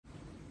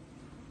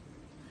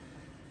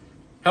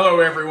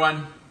Hello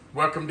everyone,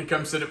 welcome to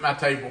Come Sit at My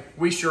Table.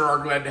 We sure are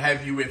glad to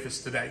have you with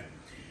us today.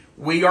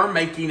 We are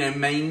making a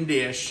main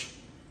dish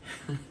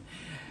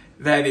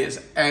that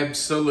is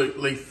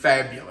absolutely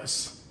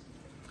fabulous.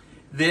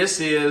 This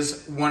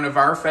is one of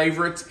our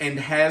favorites and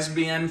has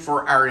been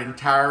for our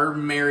entire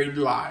married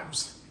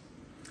lives.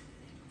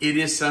 It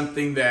is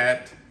something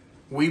that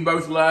we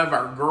both love,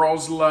 our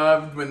girls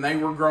loved when they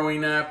were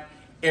growing up.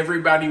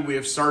 Everybody we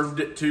have served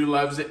it to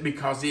loves it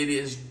because it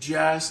is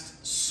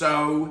just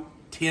so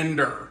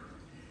tender.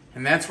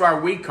 And that's why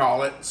we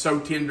call it So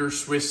Tender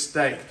Swiss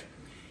Steak.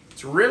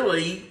 It's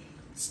really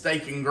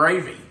steak and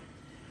gravy,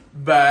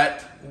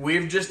 but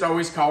we've just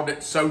always called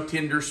it So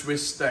Tender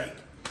Swiss Steak.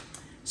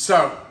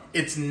 So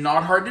it's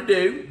not hard to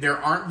do. There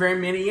aren't very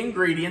many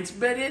ingredients,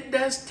 but it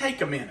does take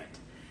a minute.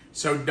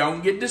 So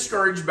don't get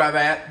discouraged by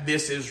that.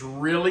 This is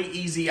really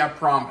easy, I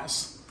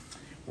promise.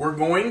 We're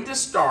going to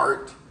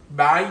start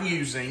by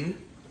using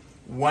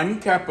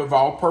 1 cup of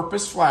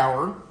all-purpose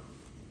flour,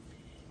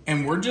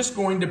 and we're just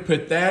going to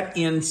put that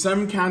in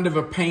some kind of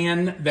a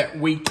pan that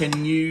we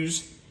can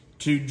use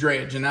to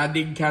dredge. And I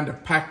did kind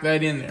of pack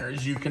that in there,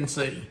 as you can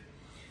see.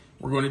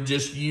 We're going to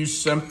just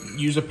use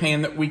a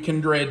pan that we can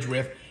dredge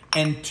with.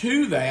 And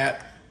to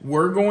that,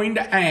 we're going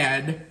to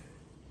add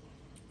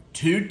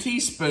 2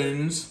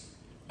 teaspoons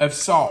of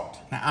salt.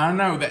 Now, I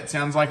know that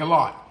sounds like a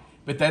lot,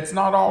 but that's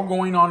not all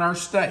going on our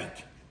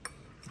steak.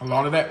 A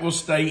lot of that will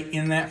stay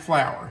in that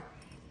flour.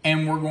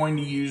 And we're going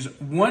to use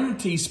 1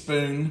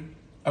 teaspoon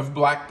of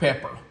black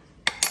pepper.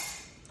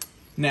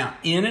 Now,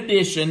 in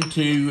addition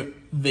to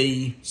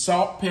the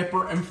salt,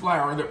 pepper, and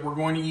flour that we're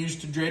going to use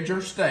to dredge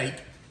our steak,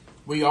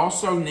 we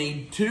also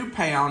need 2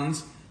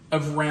 pounds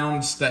of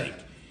round steak.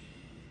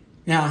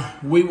 Now,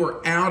 we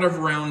were out of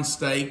round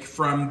steak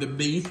from the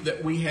beef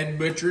that we had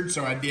butchered,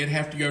 so I did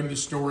have to go to the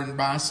store and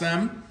buy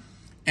some.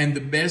 And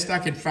the best I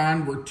could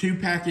find were 2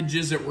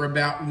 packages that were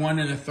about 1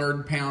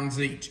 1/3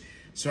 pounds each.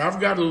 So I've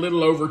got a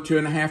little over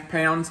 2 1/2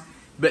 pounds,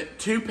 but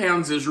 2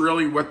 pounds is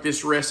really what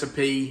this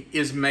recipe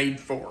is made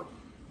for.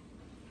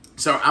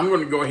 So I'm going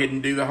to go ahead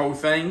and do the whole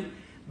thing,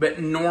 but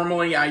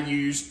normally I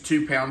use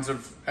 2 pounds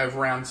of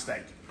round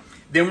steak.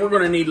 Then we're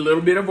going to need a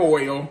little bit of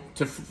oil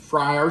to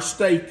fry our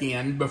steak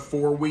in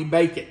before we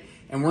bake it.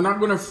 And we're not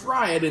going to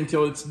fry it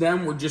until it's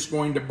done. We're just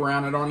going to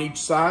brown it on each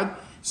side.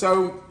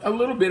 So a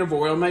little bit of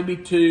oil, maybe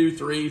 2,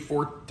 3,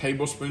 4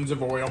 tablespoons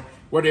of oil,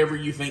 whatever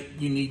you think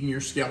you need in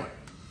your skillet.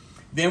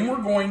 Then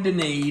we're going to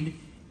need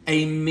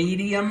a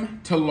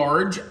medium to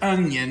large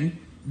onion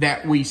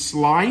that we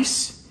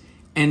slice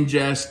and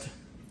just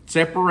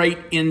separate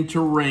into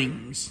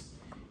rings.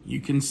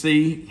 You can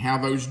see how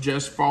those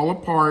just fall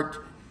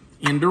apart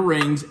into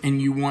rings,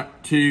 and you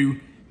want to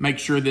make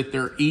sure that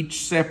they're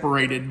each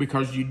separated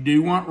because you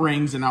do want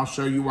rings, and I'll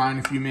show you why in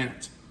a few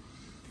minutes.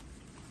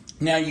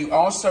 Now you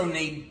also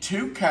need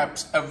 2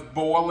 cups of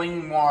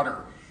boiling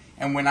water.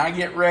 And when I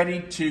get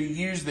ready to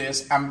use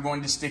this, I'm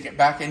going to stick it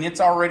back, and it's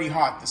already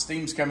hot. The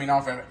steam's coming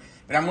off of it.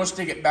 But I'm going to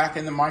stick it back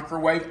in the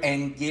microwave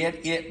and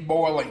get it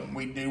boiling.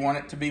 We do want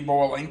it to be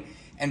boiling.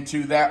 And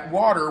to that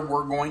water,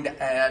 we're going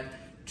to add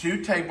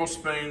 2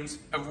 tablespoons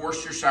of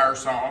Worcestershire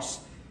sauce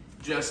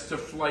just to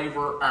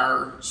flavor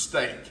our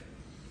steak.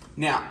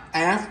 Now,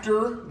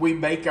 after we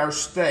bake our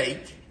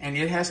steak, and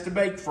it has to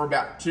bake for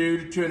about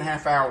 2 to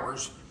 2.5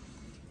 hours,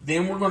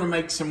 then we're going to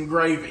make some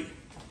gravy.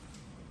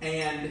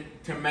 And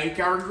to make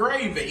our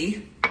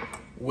gravy,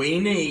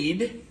 we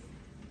need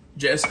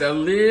just a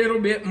little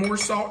bit more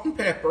salt and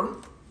pepper.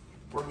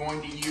 We're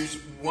going to use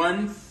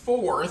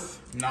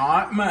 1/4,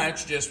 not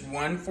much, just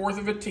 1/4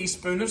 of a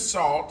teaspoon of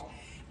salt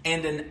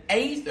and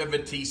 1/8 of a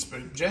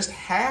teaspoon, just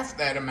half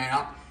that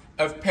amount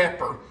of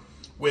pepper,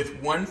 with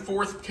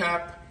 1/4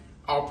 cup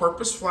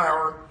all-purpose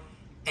flour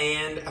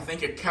and I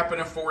think 1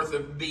 1/4 cups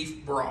of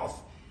beef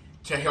broth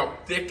to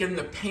help thicken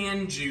the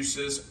pan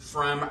juices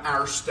from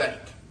our steak.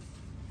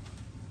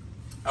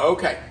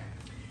 Okay,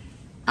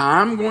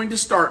 I'm going to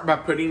start by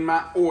putting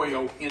my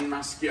oil in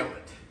my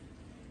skillet.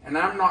 And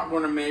I'm not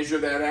going to measure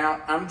that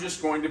out. I'm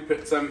just going to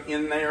put some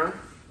in there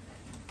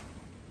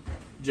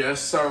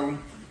just so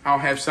I'll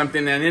have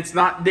something. And it's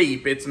not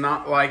deep. It's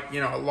not like,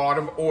 a lot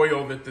of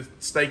oil that the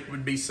steak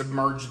would be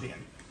submerged in.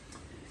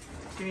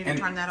 Do you need to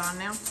turn that on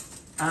now?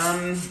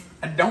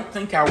 I don't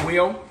think I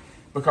will,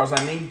 because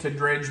I need to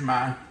dredge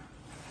my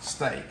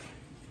steak.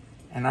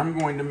 And I'm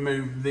going to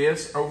move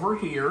this over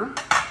here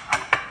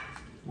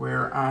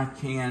where I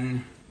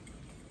can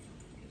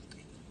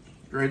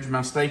dredge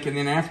my steak. And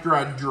then after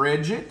I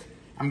dredge it,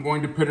 I'm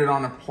going to put it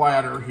on a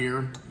platter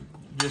here,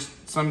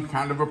 just some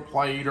kind of a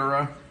plate or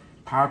a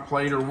pie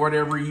plate or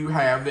whatever you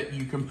have that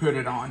you can put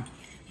it on.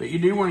 But you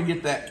do want to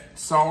get that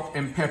salt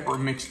and pepper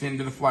mixed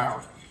into the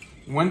flour.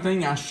 One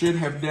thing I should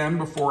have done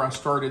before I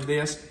started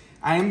this,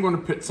 I am going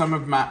to put some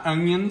of my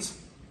onions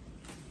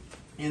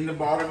in the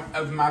bottom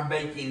of my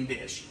baking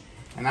dish.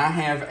 And I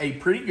have a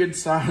pretty good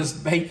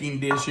sized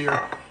baking dish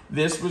here.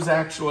 This was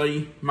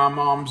actually my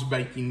mom's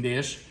baking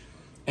dish,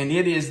 and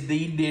it is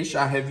the dish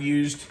I have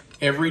used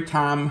every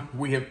time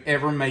we have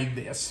ever made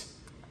this.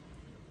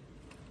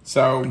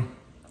 So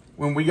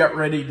when we got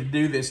ready to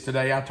do this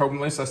today, I told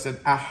Melissa, I said,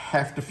 I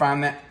have to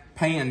find that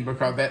pan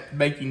because that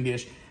baking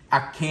dish, I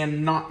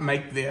cannot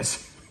make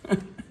this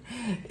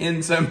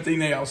in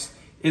something else.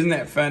 Isn't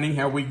that funny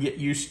how we get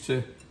used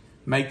to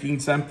making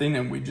something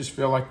and we just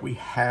feel like we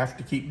have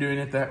to keep doing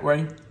it that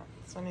way?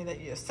 It's funny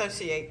that you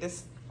associate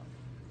this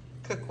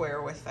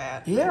cookware with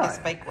that. Yeah. This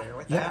bakeware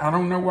with that. Yeah, I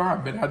don't know why,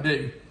 but I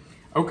do.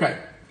 Okay,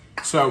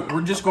 so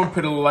we're just going to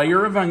put a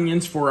layer of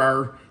onions for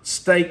our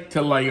steak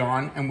to lay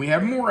on, and we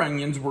have more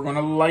onions. We're going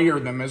to layer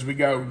them as we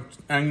go.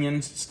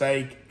 Onions,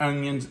 steak,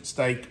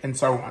 and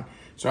so on.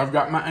 So I've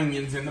got my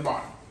onions in the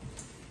bottom.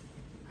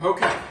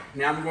 Okay,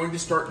 now I'm going to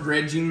start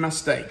dredging my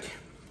steak.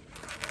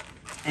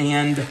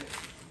 And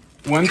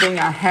one thing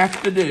I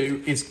have to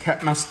do is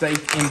cut my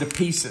steak into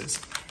pieces.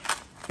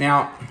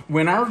 Now,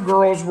 when our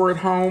girls were at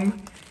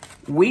home,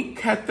 we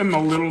cut them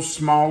a little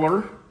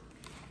smaller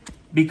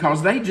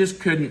because they just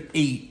couldn't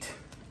eat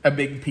a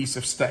big piece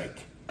of steak,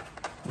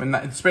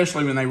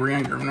 especially when they were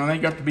younger. When they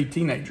got to be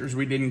teenagers,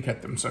 we didn't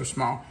cut them so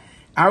small.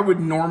 I would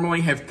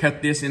normally have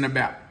cut this in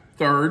about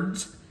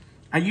thirds.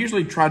 I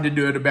usually try to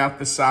do it about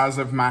the size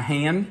of my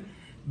hand,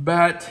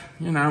 but,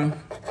 you know,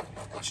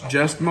 it's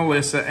just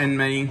Melissa and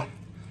me.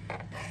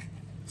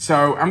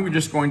 So I'm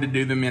just going to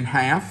do them in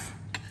half.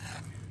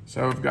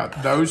 So I've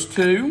got those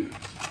two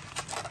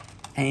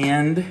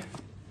and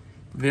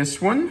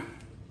this one.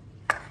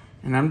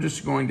 And I'm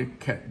just going to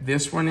cut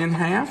this one in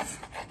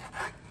half.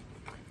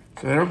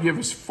 So that'll give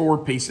us 4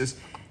 pieces.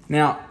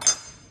 Now,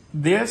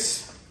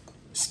 this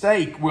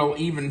steak will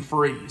even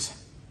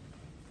freeze.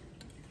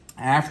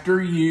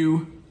 After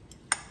you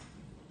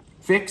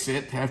fix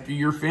it, after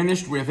you're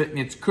finished with it and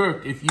it's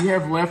cooked, if you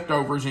have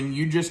leftovers and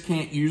you just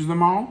can't use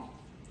them all,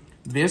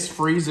 this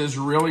freezes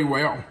really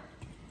well.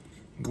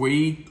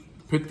 We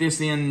put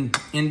this in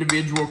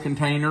individual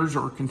containers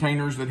or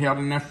containers that held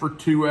enough for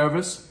 2 of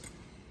us,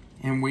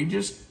 and we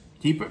just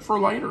keep it for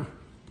later.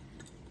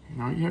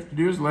 And all you have to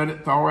do is let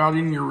it thaw out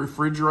in your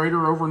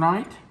refrigerator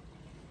overnight,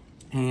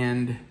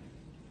 and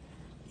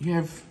you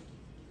have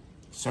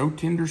so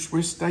tender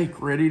Swiss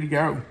steak ready to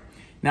go.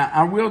 Now,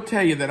 I will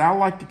tell you that I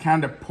like to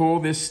kind of pull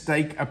this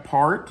steak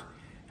apart.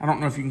 I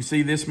don't know if you can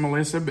see this,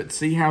 Melissa, but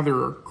see how there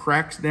are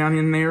cracks down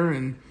in there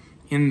and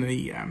in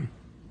the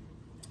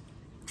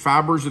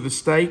fibers of the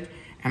steak.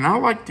 And I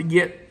like to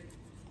get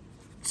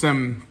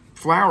some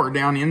flour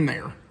down in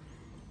there.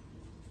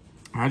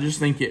 I just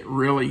think it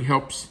really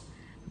helps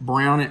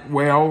brown it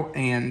well.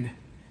 And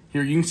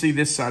here, you can see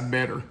this side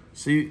better.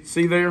 See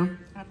there?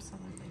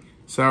 Absolutely.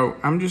 So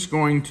I'm just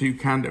going to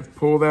kind of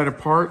pull that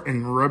apart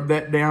and rub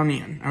that down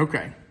in.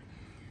 Okay.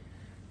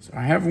 So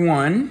I have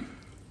one.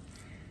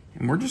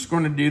 And we're just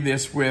going to do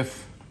this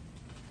with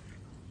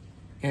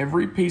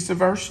every piece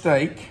of our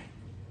steak.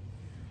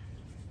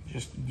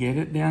 Just get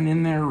it down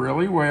in there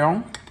really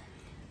well.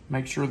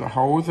 Make sure the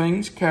whole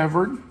thing's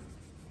covered.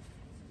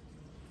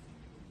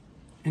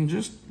 And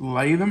just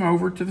lay them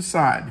over to the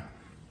side.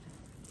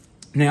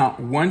 Now,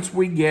 once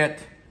we get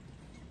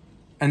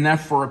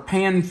enough for a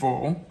pan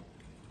full,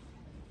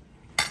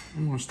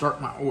 I'm going to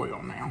start my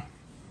oil now.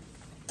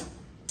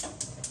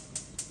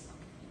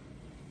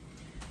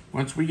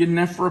 Once we get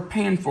enough for a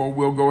pan full,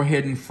 we'll go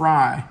ahead and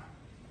fry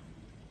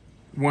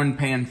one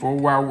pan full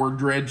while we're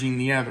dredging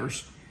the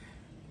others.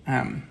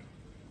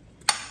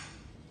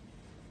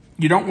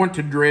 You don't want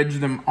to dredge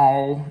them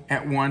all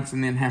at once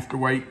and then have to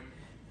wait,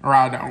 or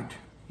I don't.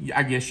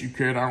 I guess you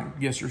could. I don't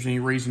guess there's any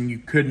reason you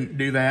couldn't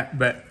do that,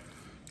 but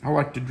I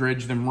like to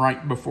dredge them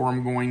right before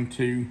I'm going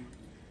to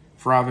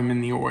fry them in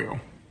the oil.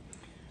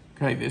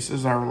 Okay, this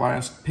is our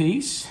last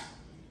piece.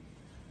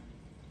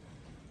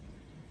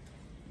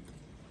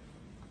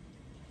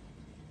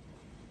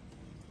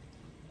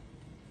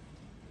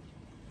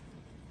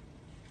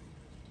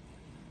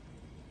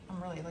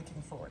 I'm really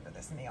looking forward to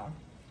this meal.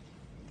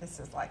 This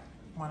is like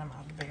one of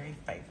my very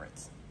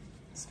favorites,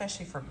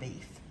 especially for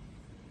beef.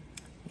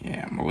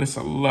 Yeah,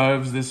 Melissa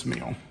loves this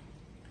meal.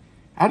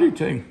 I do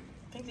too.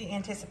 I think the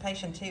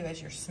anticipation too,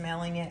 as you're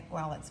smelling it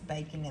while it's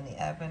baking in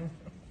the oven.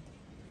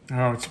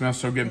 Oh, it smells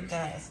so good. It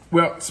does.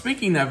 Well,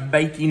 speaking of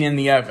baking in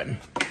the oven,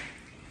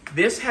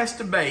 this has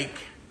to bake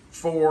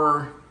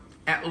for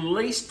at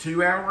least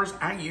 2 hours.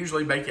 I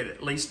usually bake it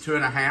at least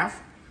 2.5.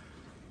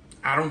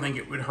 I don't think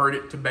it would hurt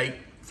it to bake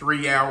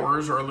 3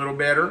 hours or a little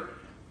better.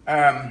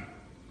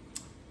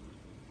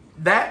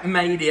 That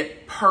made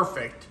it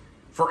perfect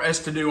for us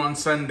to do on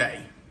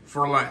Sunday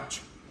for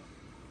lunch.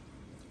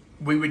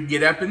 We would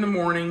get up in the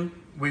morning,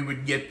 we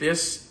would get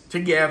this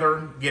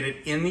together, get it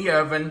in the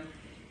oven,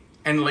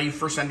 and leave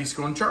for Sunday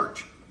school and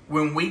church.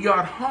 When we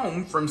got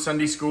home from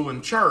Sunday school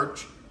and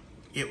church,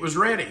 it was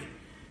ready.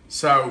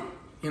 So,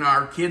 you know,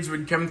 our kids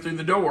would come through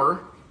the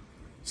door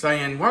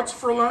saying, "What's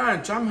for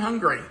lunch? I'm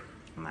hungry."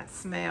 And that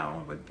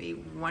smell would be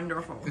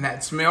wonderful. And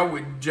that smell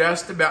would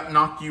just about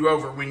knock you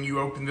over when you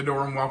opened the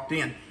door and walked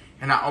in.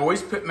 And I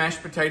always put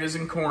mashed potatoes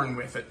and corn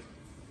with it.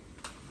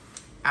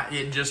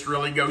 It just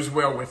really goes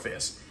well with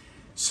this.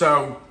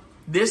 So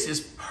this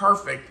is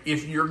perfect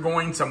if you're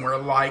going somewhere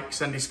like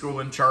Sunday school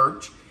and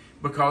church,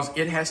 because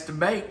it has to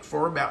bake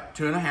for about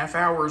 2.5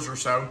 hours or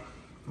so,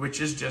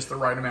 which is just the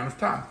right amount of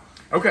time.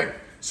 Okay,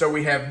 so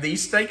we have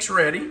these steaks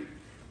ready.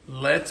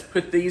 Let's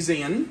put these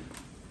in.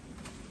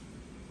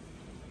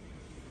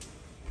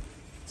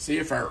 See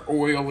if our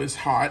oil is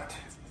hot.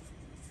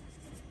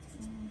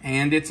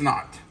 And it's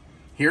not.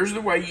 Here's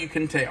the way you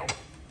can tell.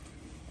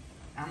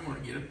 I'm going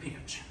to get a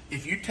pinch.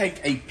 If you take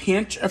a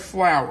pinch of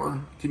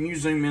flour, can you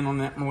zoom in on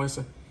that,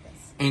 Melissa?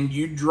 Yes. And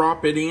you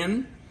drop it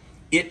in,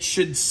 it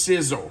should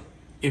sizzle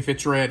if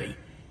it's ready.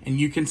 And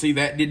you can see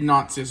that did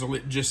not sizzle.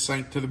 It just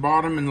sank to the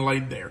bottom and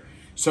laid there.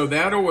 So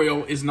that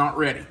oil is not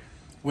ready.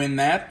 When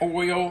that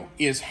oil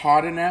is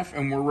hot enough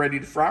and we're ready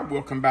to fry,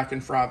 we'll come back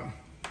and fry them.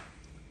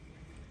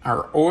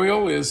 Our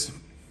oil is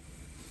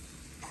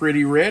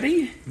pretty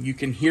ready. You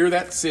can hear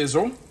that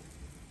sizzle.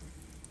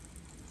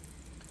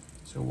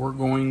 So we're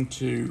going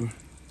to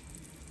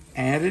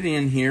add it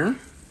in here.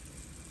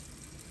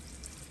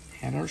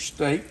 Add our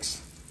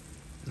steaks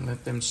and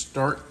let them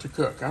start to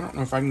cook. I don't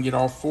know if I can get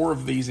all 4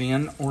 of these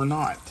in or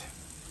not.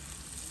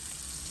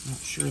 Not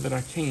sure that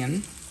I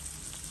can.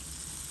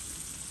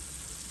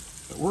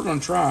 But we're going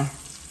to try.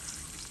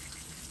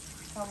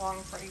 How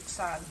long for each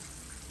side?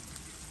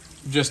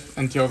 Just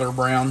until they're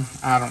brown.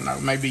 I don't know,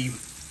 maybe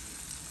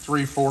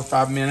 3, 4,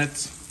 5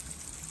 minutes.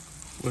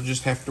 We'll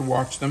just have to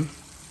watch them,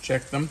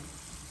 check them.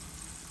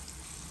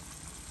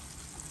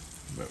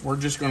 But we're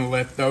just going to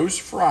let those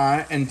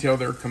fry until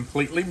they're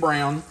completely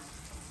brown,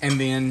 and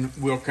then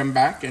we'll come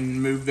back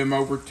and move them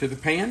over to the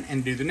pan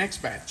and do the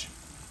next batch.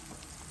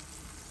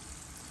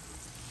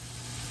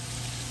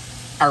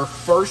 Our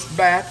first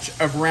batch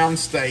of round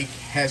steak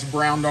has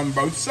browned on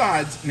both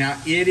sides. Now,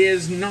 it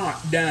is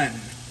not done.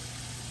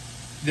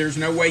 There's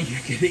no way you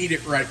could eat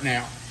it right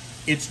now.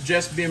 It's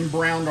just been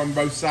browned on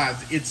both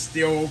sides. It's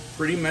still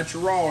pretty much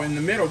raw in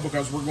the middle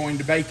because we're going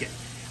to bake it.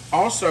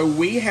 Also,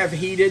 we have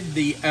heated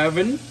the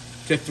oven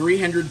to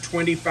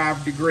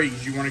 325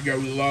 degrees. You want to go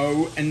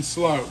low and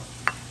slow.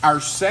 Our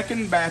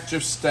second batch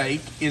of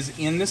steak is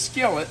in the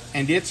skillet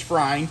and it's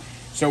frying.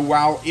 So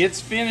while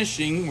it's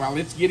finishing, while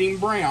it's getting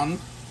brown,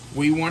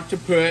 we want to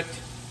put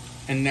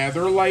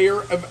another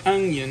layer of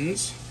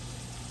onions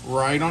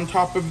right on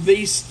top of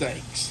these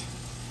steaks.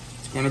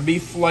 It's going to be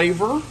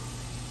flavor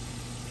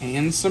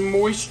and some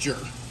moisture.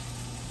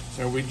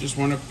 So we just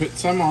want to put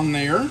some on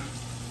there.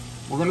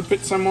 We're going to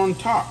put some on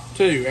top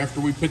too after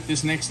we put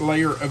this next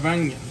layer of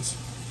onions.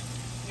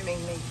 You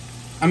mean meat?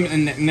 I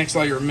mean, the next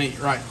layer of meat,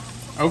 right.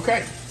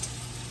 Okay,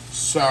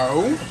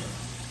 so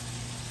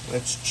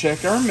let's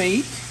check our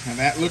meat. Now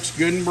that looks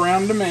good and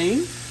brown to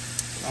me.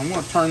 I'm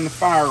going to turn the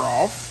fire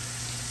off.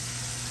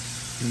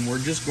 And we're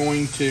just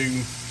going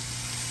to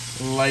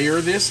layer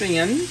this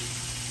in.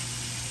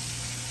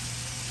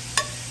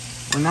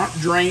 We're not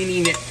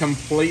draining it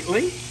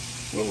completely.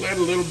 We'll let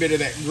a little bit of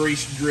that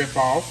grease drip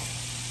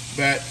off.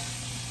 But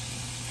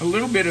a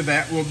little bit of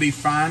that will be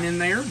fine in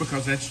there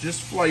because that's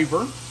just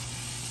flavor.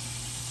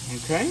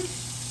 Okay.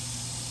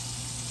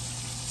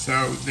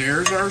 So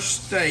there's our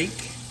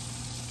steak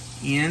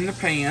in the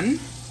pan.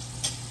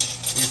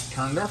 We've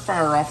turned our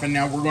fire off, and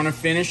now we're going to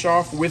finish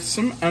off with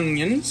some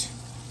onions.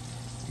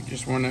 We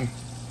just want to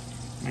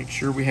make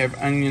sure we have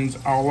onions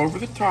all over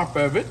the top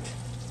of it.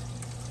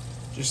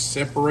 Just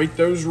separate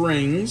those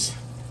rings.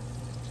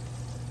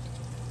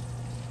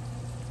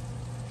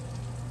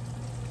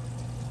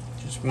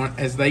 Just want,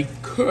 as they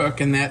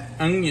cook and that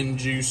onion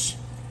juice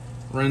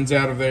runs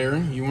out of there,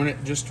 you want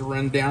it just to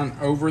run down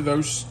over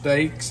those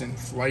steaks and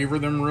flavor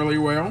them really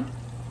well.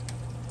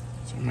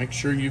 So make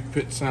sure you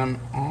put some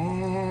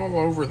all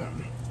over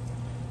them.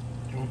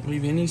 Don't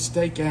leave any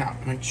steak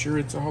out. Make sure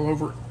it's all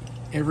over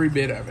every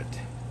bit of it.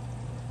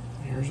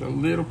 There's a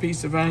little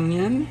piece of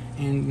onion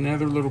and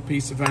another little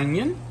piece of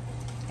onion.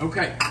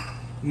 Okay,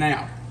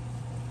 now,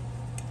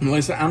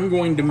 Melissa, I'm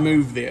going to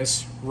move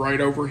this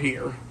right over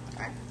here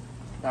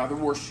by the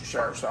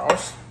Worcestershire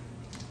sauce.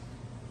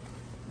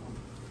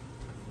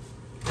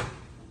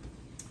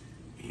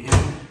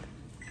 And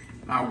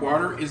my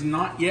water is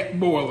not yet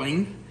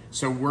boiling,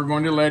 so we're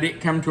going to let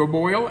it come to a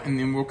boil and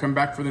then we'll come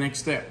back for the next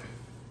step.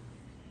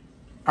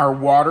 Our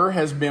water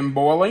has been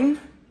boiling.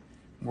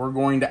 We're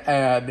going to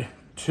add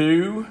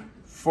 2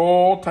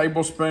 full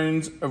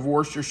tablespoons of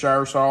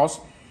Worcestershire sauce.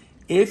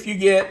 If you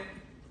get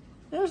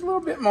just a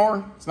little bit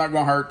more, it's not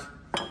going to hurt.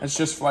 It's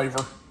just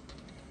flavor.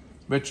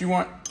 But you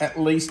want at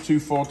least 2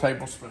 full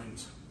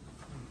tablespoons.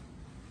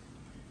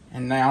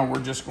 And now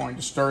we're just going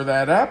to stir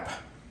that up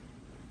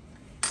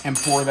and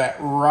pour that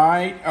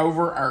right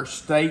over our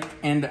steak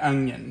and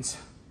onions.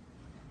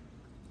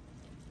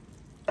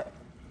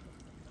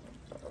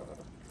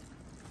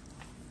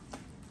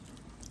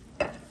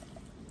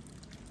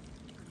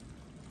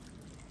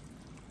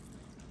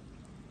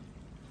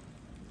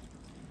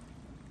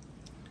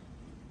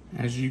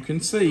 As you can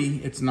see,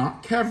 it's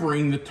not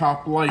covering the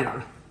top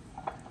layer,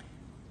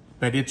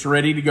 but it's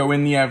ready to go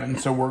in the oven.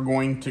 So we're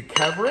going to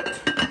cover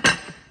it.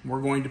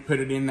 We're going to put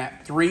it in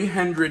that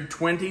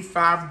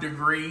 325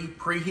 degree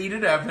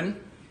preheated oven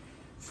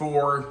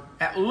for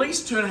at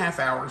least 2.5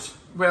 hours.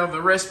 Well,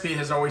 the recipe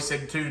has always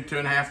said 2 to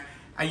 2.5.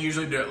 I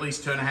usually do at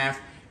least 2.5,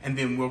 and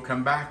then we'll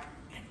come back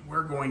and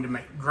we're going to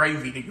make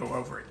gravy to go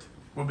over it.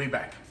 We'll be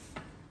back.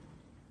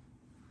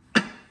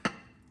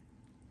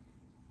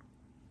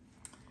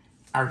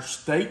 Our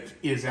steak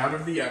is out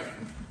of the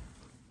oven.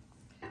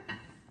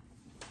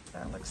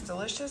 That looks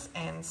delicious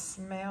and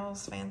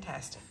smells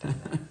fantastic,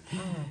 doesn't it?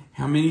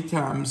 How many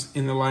times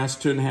in the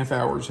last 2.5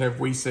 hours have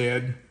we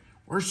said,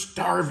 we're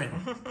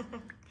starving?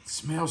 It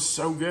smells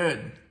so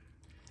good.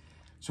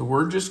 So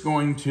we're just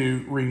going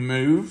to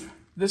remove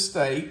the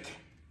steak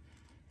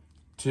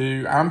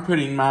I'm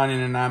putting mine in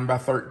a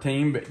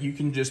 9x13, but you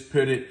can just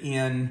put it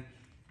in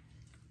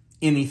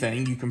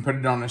anything. You can put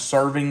it on a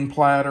serving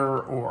platter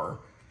or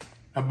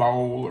a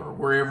bowl or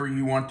wherever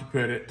you want to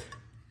put it.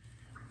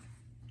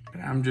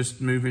 But I'm just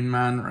moving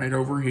mine right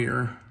over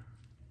here.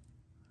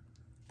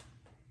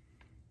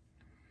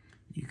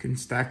 You can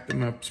stack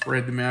them up,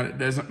 spread them out, it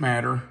doesn't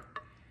matter.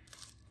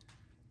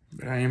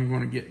 But I am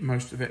going to get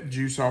most of that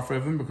juice off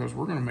of them because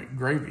we're going to make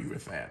gravy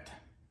with that.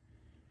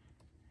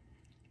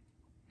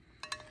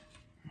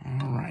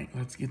 All right,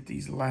 let's get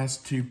these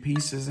last 2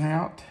 pieces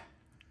out.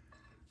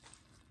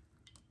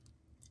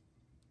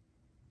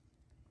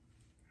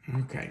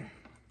 Okay.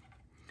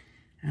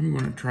 I'm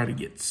going to try to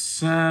get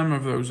some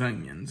of those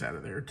onions out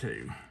of there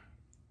too,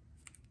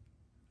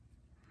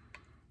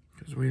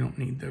 because we don't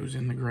need those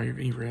in the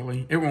gravy,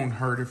 really. It won't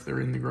hurt if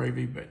they're in the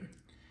gravy, but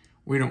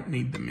we don't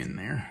need them in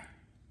there.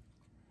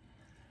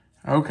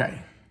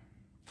 Okay.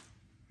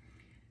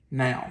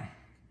 Now,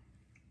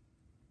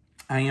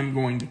 I am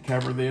going to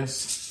cover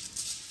this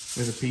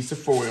with a piece of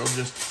foil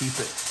just to keep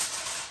it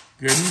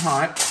good and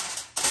hot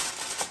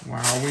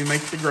while we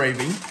make the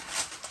gravy.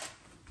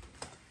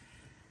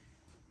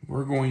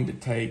 We're going to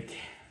take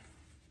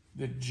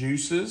the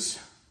juices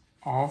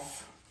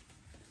off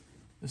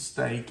the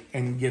steak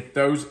and get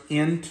those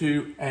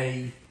into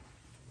a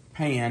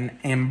pan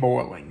and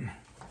boiling.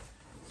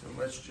 So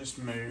let's just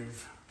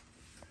move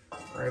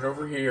right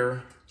over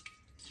here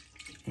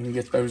and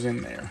get those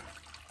in there.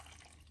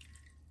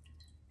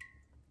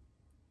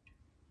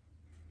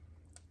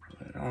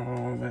 Let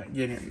all that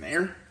get in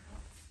there.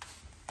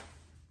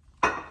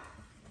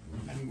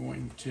 I'm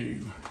going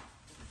to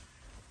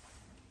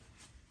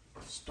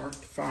start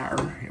the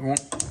fire. It won't,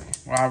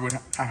 well,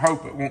 I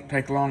hope it won't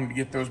take long to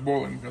get those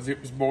boiling because it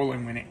was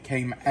boiling when it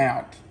came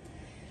out.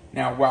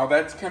 Now, while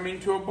that's coming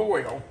to a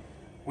boil,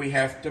 we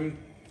have to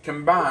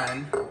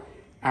combine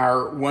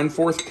our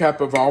 1/4 cup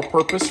of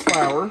all-purpose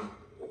flour,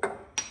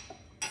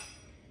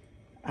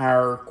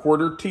 our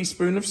 1/4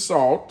 teaspoon of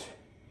salt,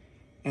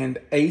 and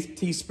 1/8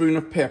 teaspoon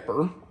of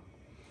pepper,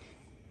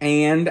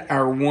 and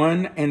our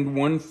 1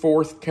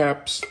 1/4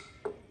 cups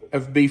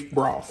of beef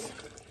broth.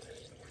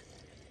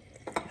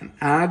 And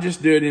I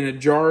just do it in a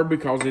jar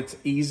because it's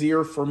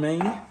easier for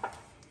me. I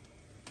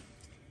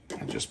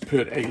just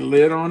put a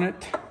lid on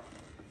it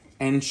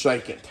and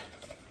shake it.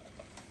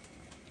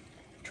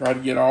 Try to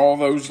get all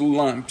those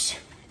lumps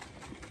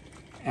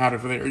out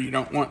of there. You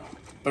don't want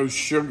those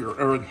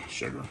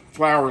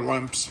flour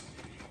lumps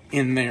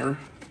in there.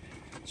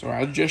 So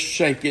I just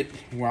shake it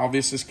while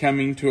this is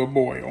coming to a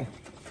boil.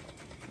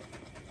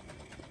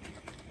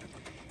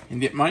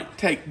 And it might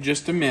take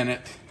just a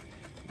minute,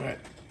 but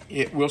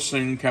it will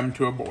soon come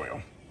to a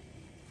boil.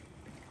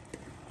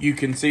 You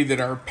can see that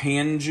our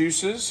pan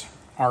juices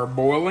are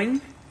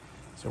boiling.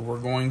 So we're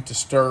going to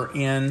stir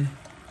in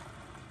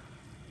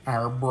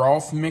our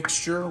broth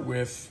mixture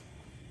with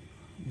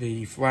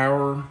the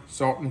flour,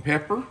 salt, and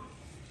pepper.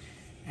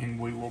 And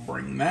we will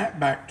bring that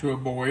back to a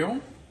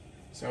boil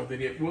so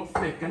that it will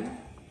thicken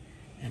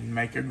and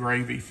make a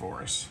gravy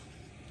for us.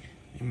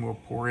 And we'll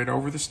pour it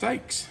over the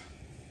steaks.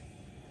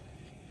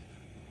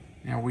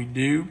 Now we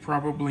do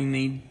probably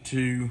need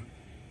to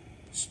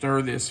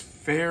stir this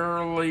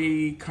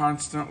fairly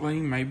constantly,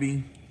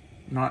 maybe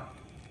not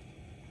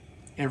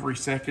every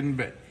second,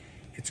 but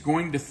it's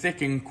going to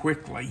thicken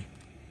quickly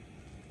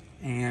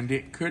and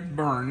it could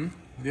burn.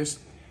 This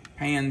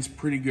pan's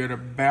pretty good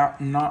about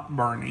not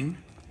burning,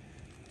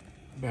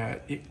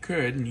 but it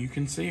could, and you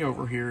can see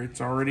over here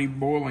it's already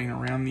boiling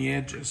around the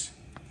edges.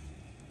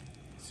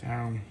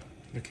 So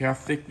look how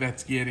thick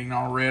that's getting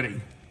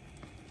already.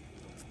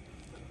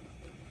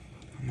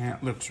 And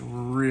that looks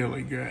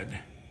really good.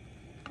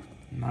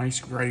 Nice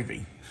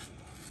gravy.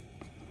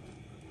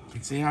 You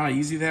can see how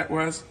easy that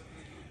was?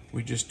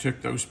 We just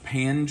took those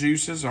pan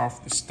juices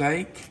off the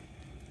steak,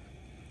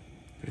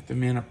 put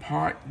them in a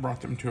pot, brought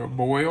them to a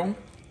boil,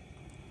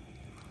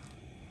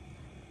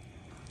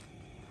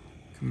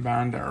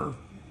 combined our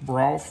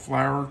broth,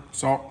 flour,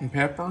 salt, and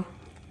pepper,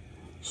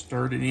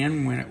 stirred it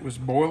in when it was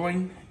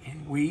boiling,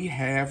 and we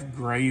have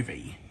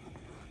gravy.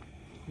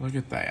 Look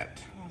at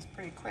that. That was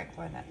pretty quick,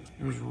 wasn't it?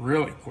 It was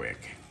really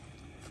quick.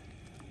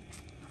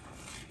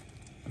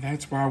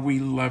 That's why we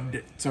loved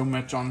it so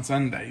much on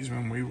Sundays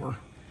when we were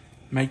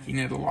making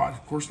it a lot.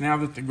 Of course, now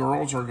that the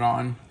girls are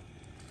gone,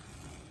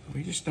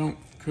 we just don't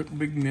cook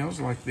big meals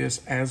like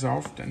this as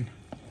often.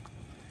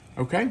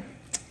 Okay,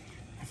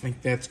 I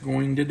think that's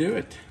going to do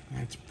it.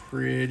 That's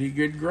pretty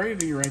good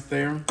gravy right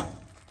there.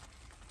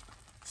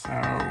 So,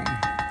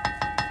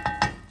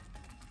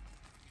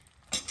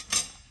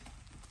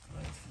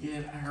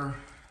 our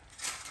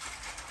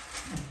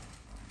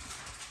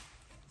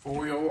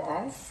foil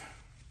off.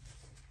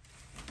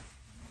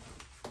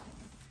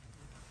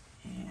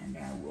 And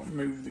I will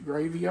move the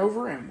gravy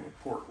over and we'll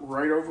pour it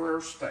right over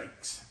our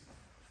steaks.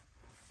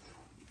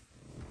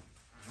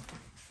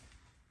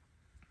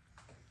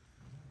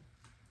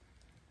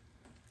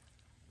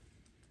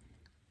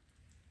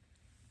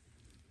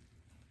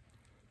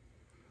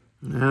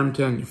 Now, I'm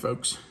telling you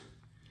folks,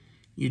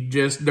 you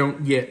just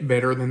don't get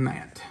better than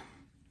that.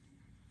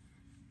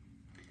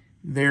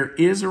 There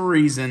is a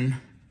reason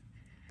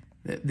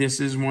that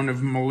this is one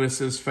of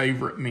Melissa's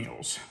favorite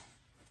meals.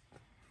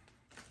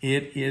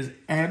 It is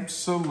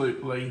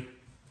absolutely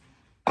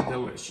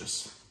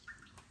delicious.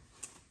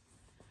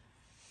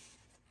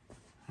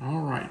 All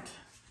right,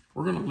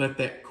 we're gonna let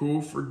that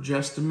cool for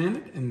just a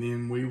minute and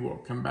then we will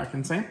come back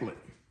and sample it.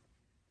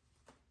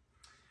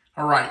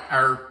 All right,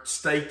 our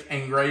steak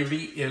and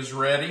gravy is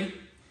ready.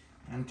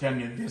 I'm telling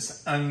you,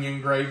 this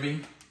onion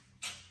gravy,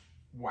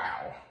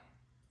 wow.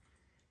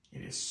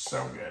 It is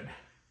so good.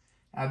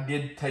 I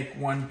did take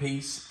one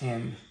piece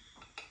and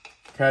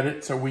cut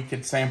it so we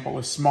could sample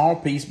a small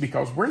piece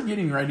because we're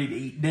getting ready to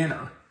eat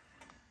dinner.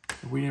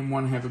 We didn't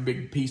want to have a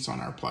big piece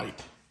on our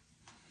plate.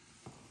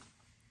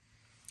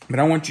 But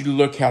I want you to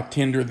look how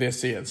tender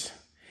this is.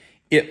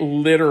 It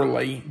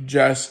literally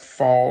just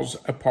falls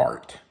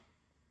apart.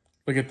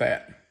 Look at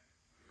that.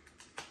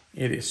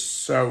 It is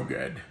so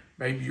good.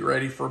 Babe, you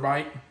ready for a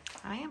bite?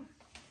 I am.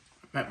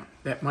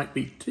 That might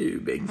be too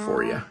big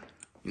for you.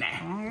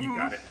 Nah, you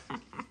got it.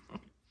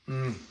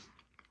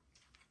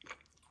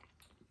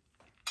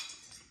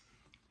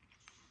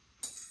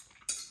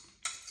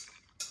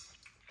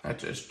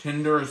 That's as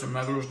tender as a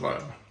mother's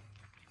love.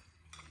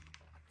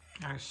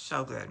 That is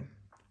so good.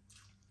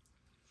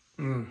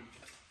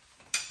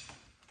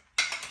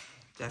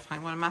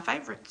 Definitely one of my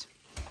favorites.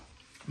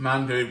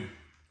 Mine too.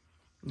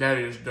 That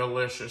is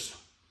delicious.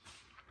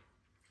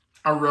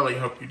 I really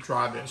hope you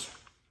try this.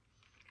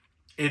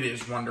 It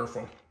is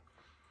wonderful.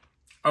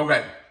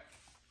 Okay.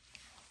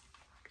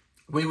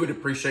 We would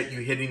appreciate you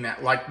hitting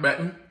that like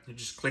button. You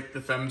just click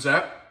the thumbs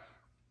up.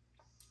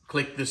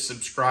 Click the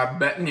subscribe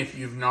button if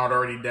you've not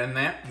already done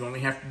that. You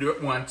only have to do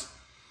it once.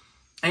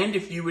 And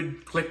if you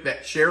would click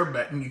that share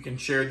button, you can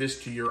share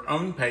this to your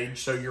own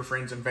page so your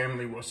friends and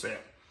family will see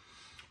it.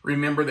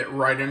 Remember that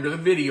right under the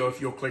video, if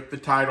you'll click the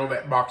title,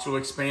 that box will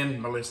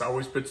expand. Melissa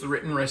always puts the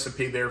written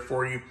recipe there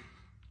for you.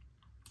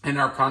 And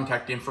our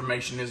contact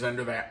information is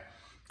under that.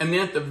 And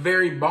then at the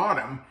very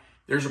bottom,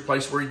 there's a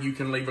place where you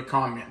can leave a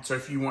comment. So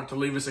if you want to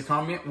leave us a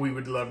comment, we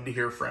would love to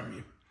hear from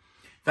you.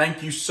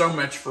 Thank you so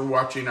much for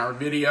watching our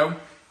video.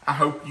 I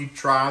hope you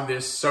try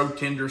this so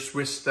tender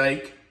Swiss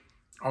steak,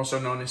 also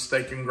known as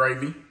steak and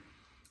gravy.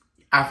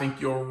 I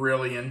think you'll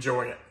really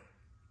enjoy it.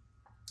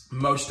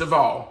 Most of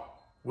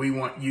all, we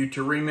want you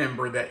to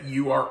remember that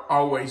you are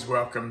always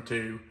welcome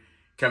to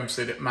come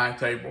sit at my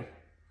table.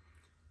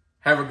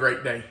 Have a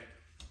great day.